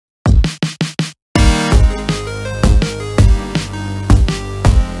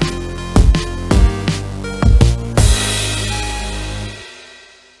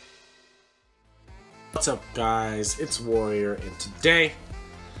What's up, guys? It's Warrior, and today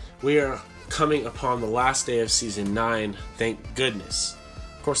we are coming upon the last day of Season 9, thank goodness.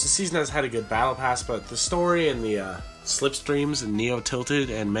 Of course, the season has had a good battle pass, but the story and the slipstreams and Neo Tilted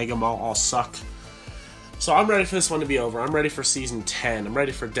and Mega Mall all suck. So I'm ready for this one to be over. I'm ready for Season 10. I'm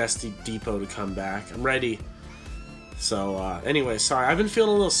ready for Destiny Depot to come back. I'm ready. So, anyway, sorry. I've been feeling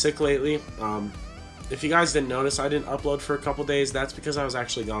a little sick lately. If you guys didn't notice, I didn't upload for a couple days. That's because I was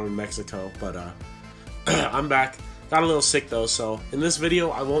actually gone in Mexico, but, I'm back. Got a little sick though, so in this video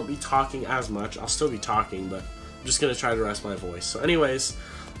I won't be talking as much. I'll still be talking, but I'm just going to try to rest my voice. So anyways,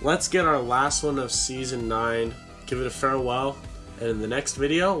 let's get our last one of Season 9, give it a farewell, and in the next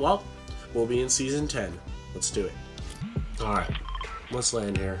video, well, we'll be in Season 10. Let's do it. Alright, let's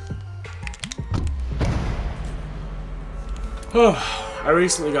land here. I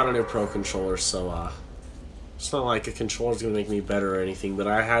recently got a new Pro controller, so it's not like a controller's going to make me better or anything, but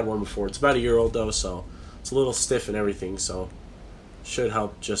I had one before. It's about a year old though, so it's a little stiff and everything, so should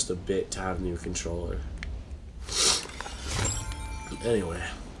help just a bit to have a new controller. Anyway,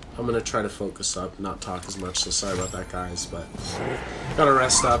 I'm going to try to focus up, not talk as much, so sorry about that, guys, but gotta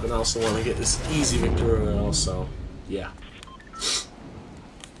rest up and I also want to get this easy victory also, yeah.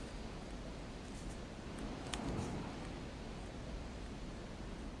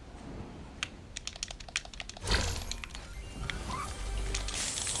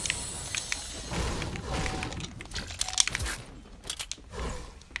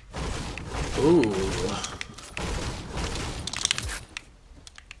 Ooh.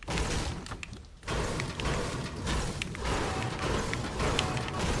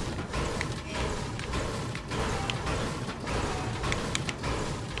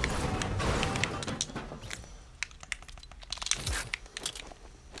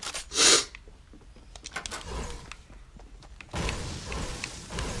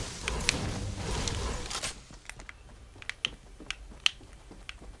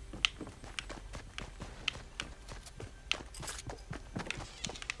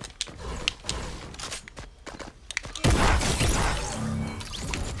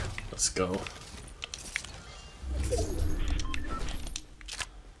 Let's go.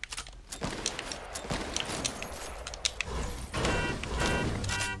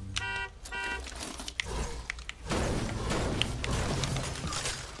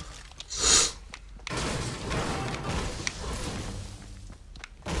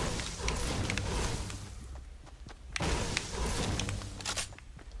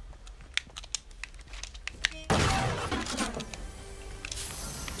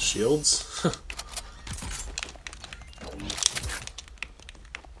 Shields?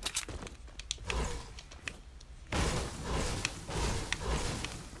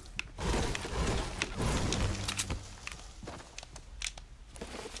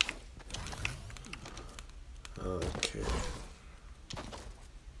 Okay.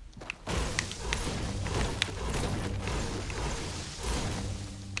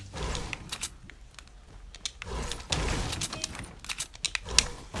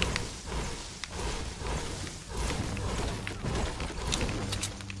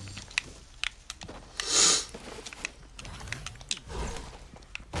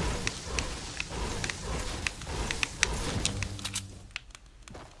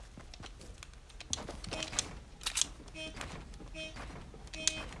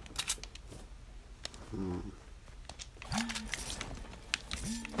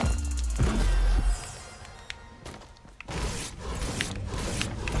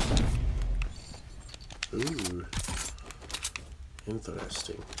 Ooh,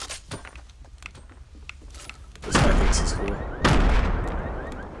 interesting. This guy thinks he's cool.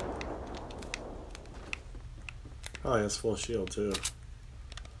 Oh, he has full shield too.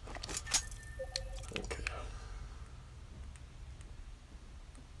 Okay.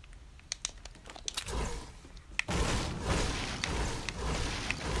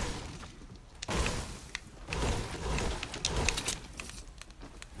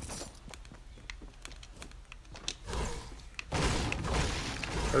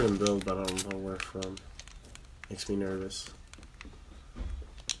 Heard him build, but I don't know where from. Makes me nervous.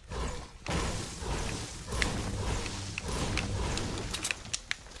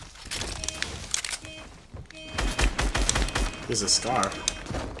 Here's a scar.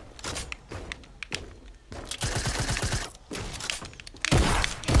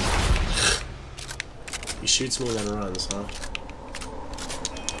 He shoots me and then runs, huh?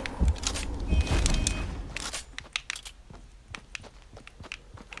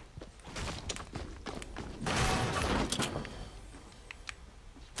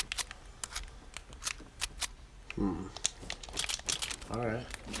 Alright.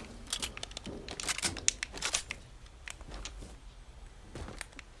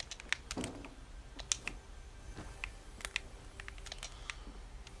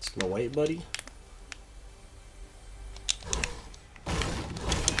 No wait, buddy.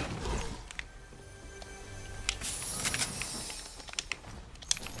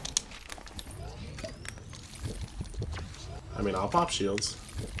 I mean, I'll pop shields.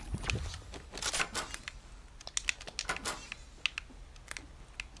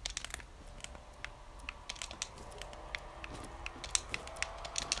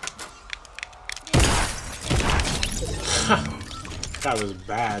 That was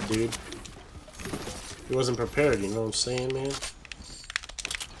bad, dude. He wasn't prepared, you know what I'm saying, man?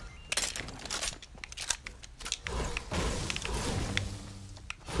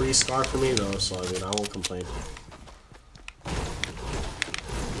 Free scar for me, though, so I mean, I won't complain.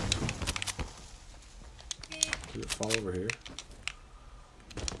 Did it fall over here?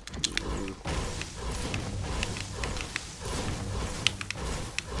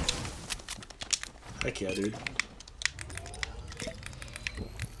 Heck yeah, dude.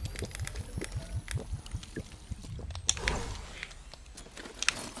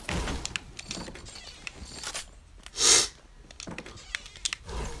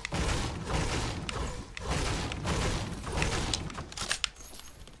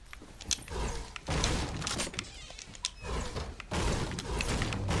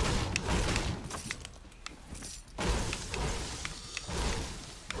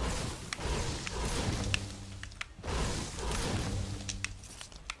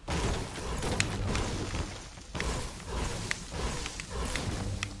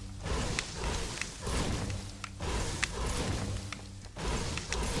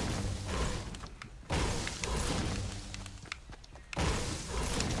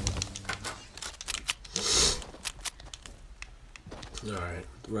 Alright,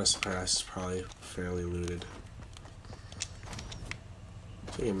 the rest of the pass is probably fairly looted.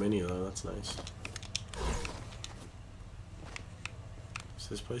 Take a mini though, that's nice. Is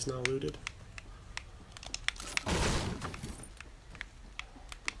this place not looted?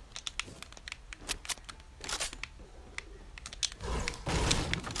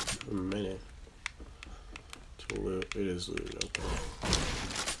 A minute to loot. It is looted, okay.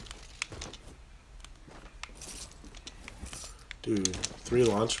 Dude, 3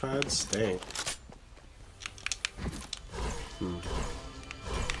 launch pads? Dang. No,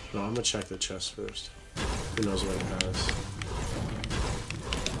 I'm gonna check the chest first. Who knows what it has.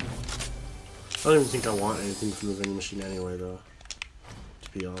 I don't even think I want anything from the vending machine anyway, though.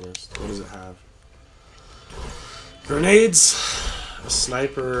 To be honest. What does it have? Grenades, a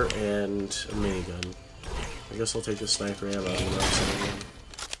sniper, and a minigun. I guess I'll take the sniper ammo and the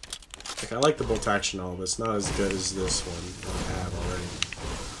like, I like the bolt action and all, but it's not as good as this one that I have already.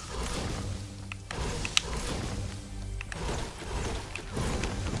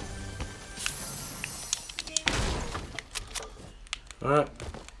 Alright,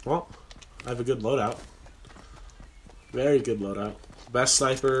 well, I have a good loadout. Very good loadout. Best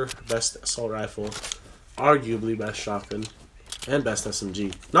sniper, best assault rifle, arguably best shotgun, and best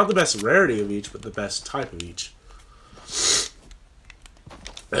SMG. Not the best rarity of each, but the best type of each.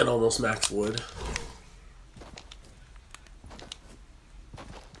 And almost max wood.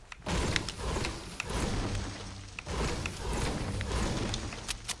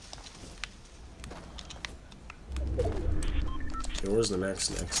 Okay, where's the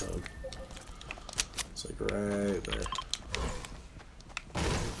next zone? It's like right there.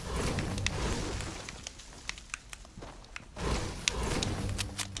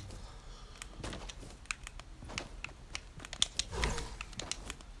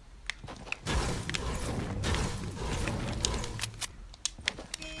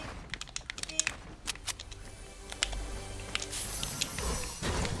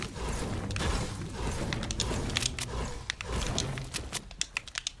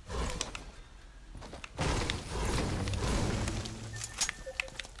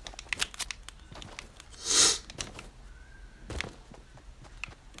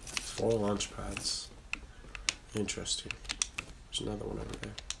 Four launch pads. Interesting. There's another one over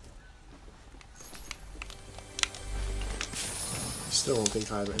there. Still don't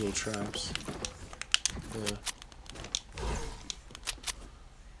think I have any traps. Yeah.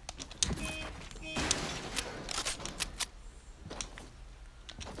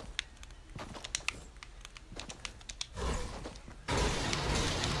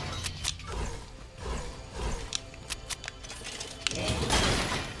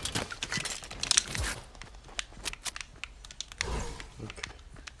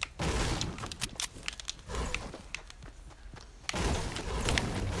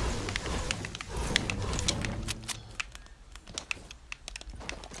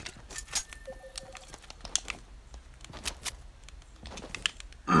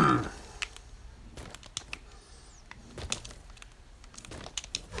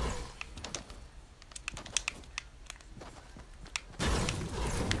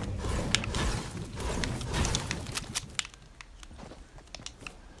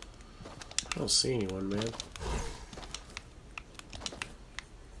 don't see anyone, man.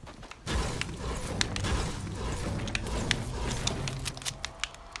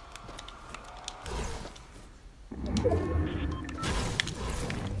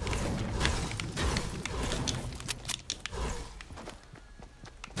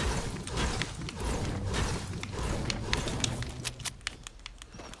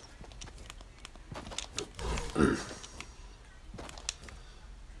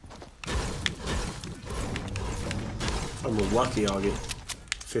 If I'm lucky, I'll get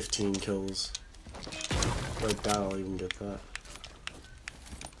 15 kills. Like that, I'll even get that.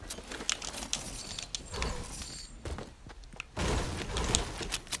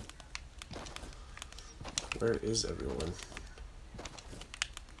 Where is everyone?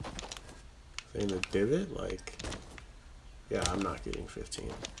 Are they in the divot? Like, yeah, I'm not getting 15.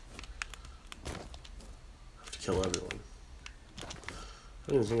 I have to kill everyone. I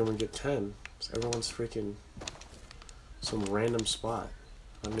don't even think I'm gonna get 10. Everyone's freaking some random spot.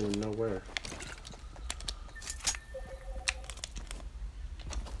 I don't even know where.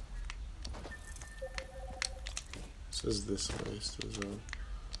 This is this place. There's I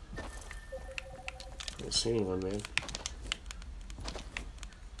don't see anyone, man.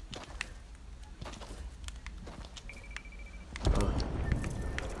 Oh.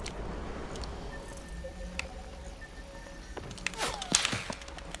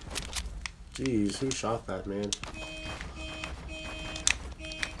 Jeez, who shot that, man?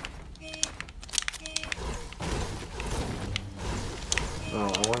 Oh,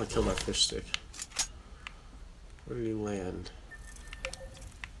 I want to kill that fish stick. Where did he land?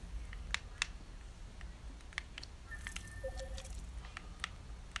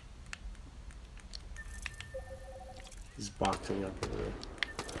 He's boxing up over there.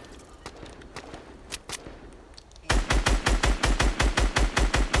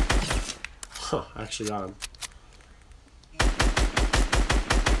 Huh, I actually got him.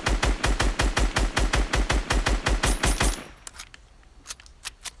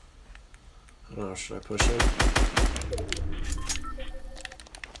 I don't know, should I push him?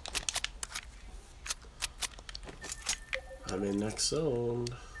 I'm in next zone.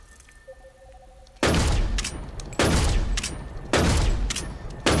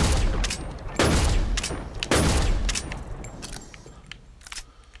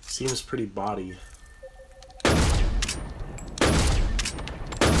 Seems pretty body.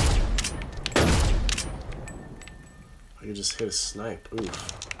 I could just hit a snipe.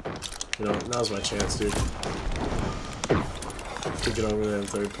 Oof. You know, now's my chance, dude. To get over there in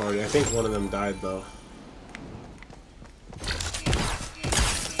third party. I think one of them died, though.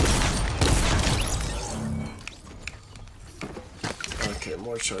 Okay,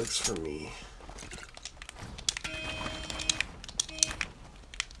 more sharks for me.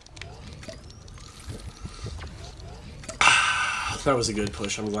 That was a good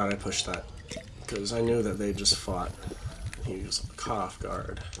push. I'm glad I pushed that. Because I knew that they just fought. He was caught off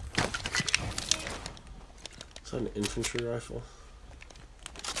guard. Is that an infantry rifle?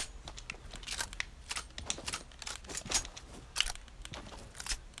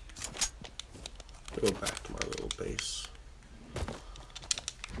 Go back to my little base.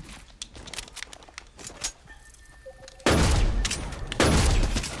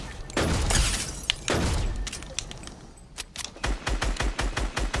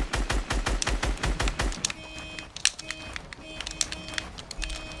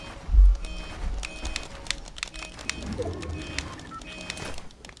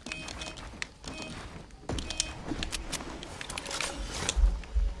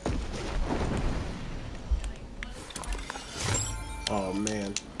 Oh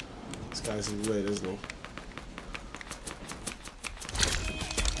man, this guy's lit, isn't he?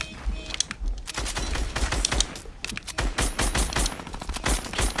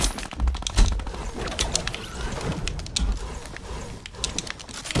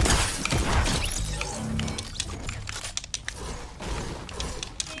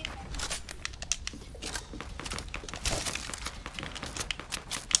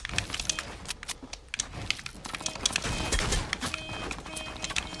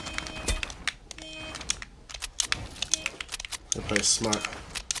 They play smart.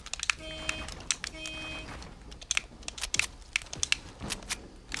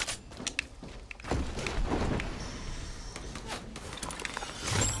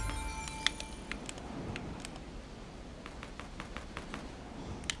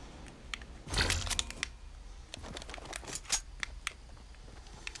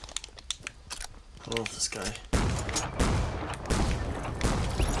 I don't know if this guy.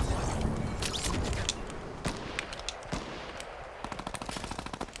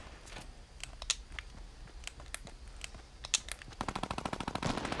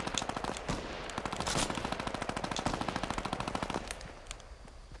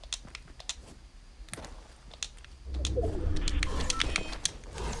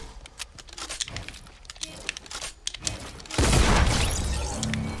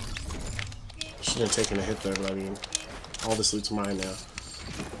 Shouldn't have taken a hit there, but I mean, all this loot's mine now.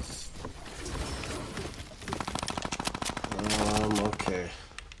 Okay.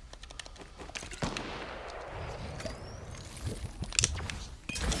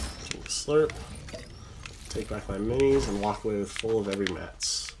 Slurp. Take back my minis and walk away with full of every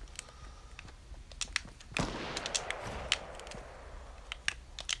mats.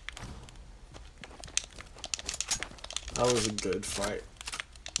 That was a good fight.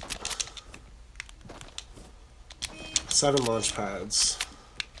 7 launch pads.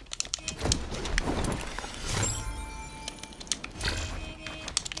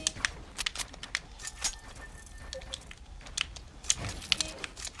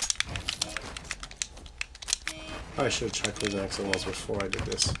 I should have checked where the exit was before I did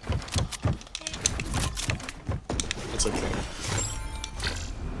this. It's okay.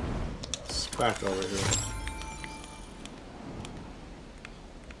 It's back over here.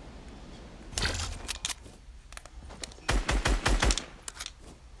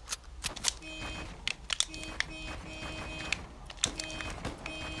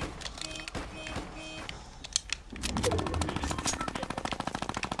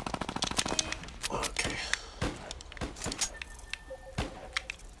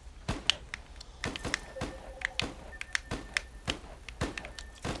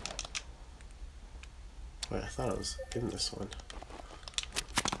 Wait, I thought I was in this one.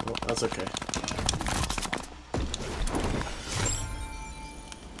 Well, that's okay.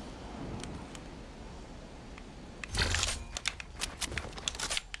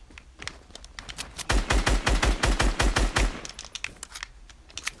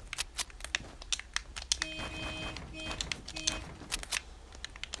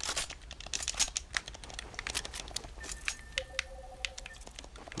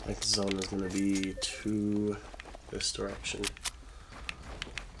 Next zone is going to be to this direction.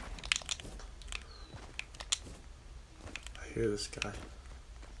 I hear this guy.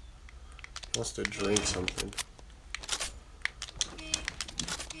 He wants to drink something.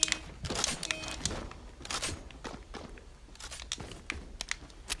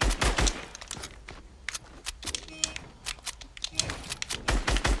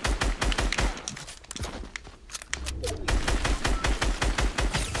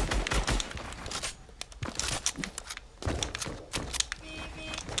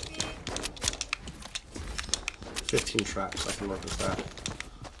 $15 traps, I can work with that.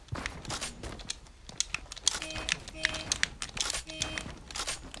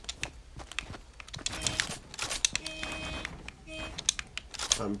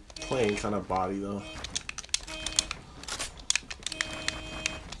 I'm playing kind of body though.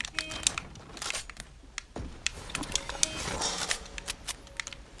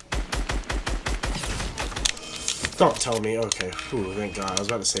 Don't tell me. Okay. Ooh, thank God. I was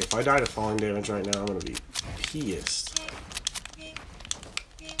about to say, if I die to falling damage right now, I'm gonna be pissed.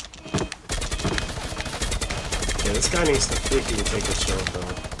 Yeah, this guy needs to freaking take a chill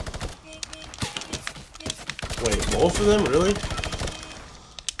though. Wait, both of them? Really?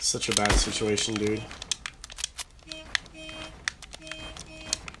 Such a bad situation, dude.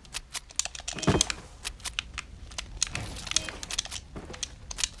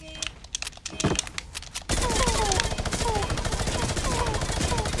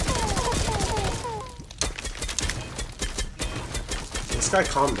 This guy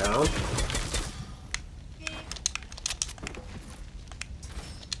calm down.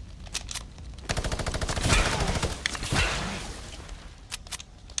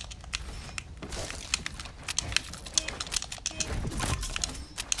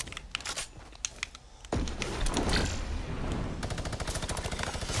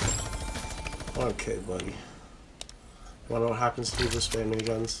 Okay, buddy. Wanna know what happens to people with spam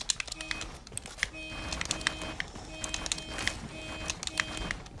miniguns?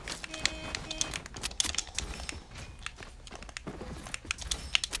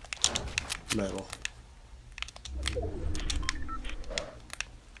 Metal.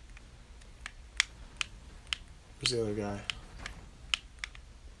 Where's the other guy?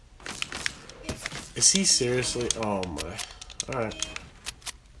 Is he seriously? Oh my. Alright.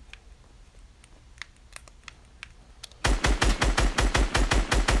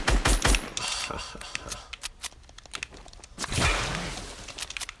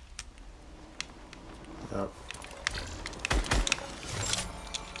 Yep.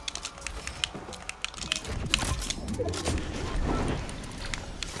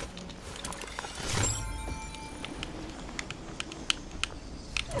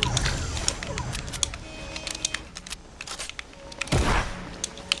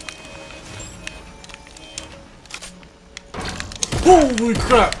 Holy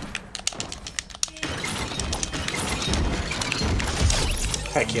crap!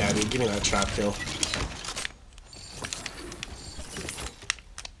 Heck yeah, dude. Give me that trap kill.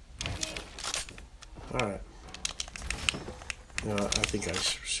 Alright. You know what? I think I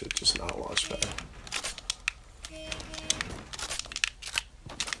should just not launch pad.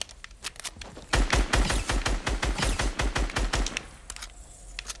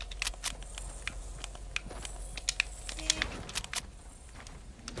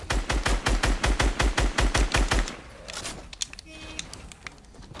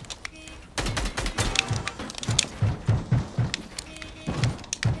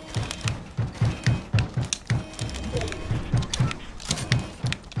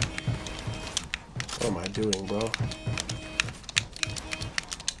 What am I doing, bro?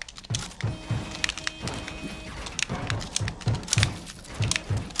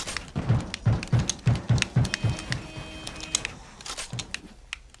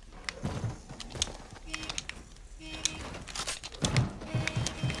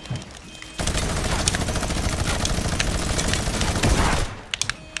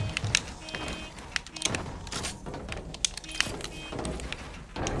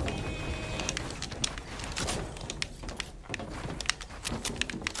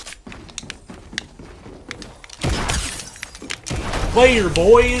 Later,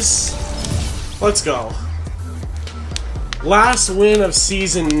 boys. Let's go. Last win of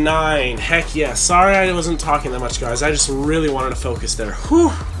Season 9. Heck yeah. Sorry I wasn't talking that much, guys. I just really wanted to focus there. Whew.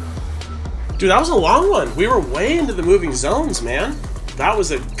 Dude, that was a long one. We were way into the moving zones, man. That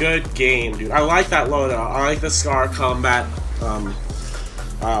was a good game, dude. I like that loadout. I like the Scar Combat,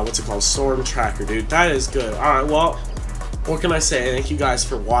 what's it called? Storm Tracker, dude. That is good. Alright, well, what can I say? Thank you guys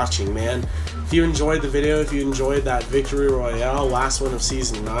for watching, man. If you enjoyed the video, if you enjoyed that Victory Royale, last one of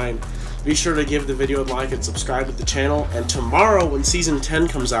Season 9, be sure to give the video a like and subscribe to the channel. And tomorrow, when Season 10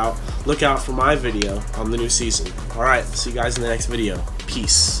 comes out, look out for my video on the new season. Alright, see you guys in the next video.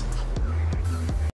 Peace.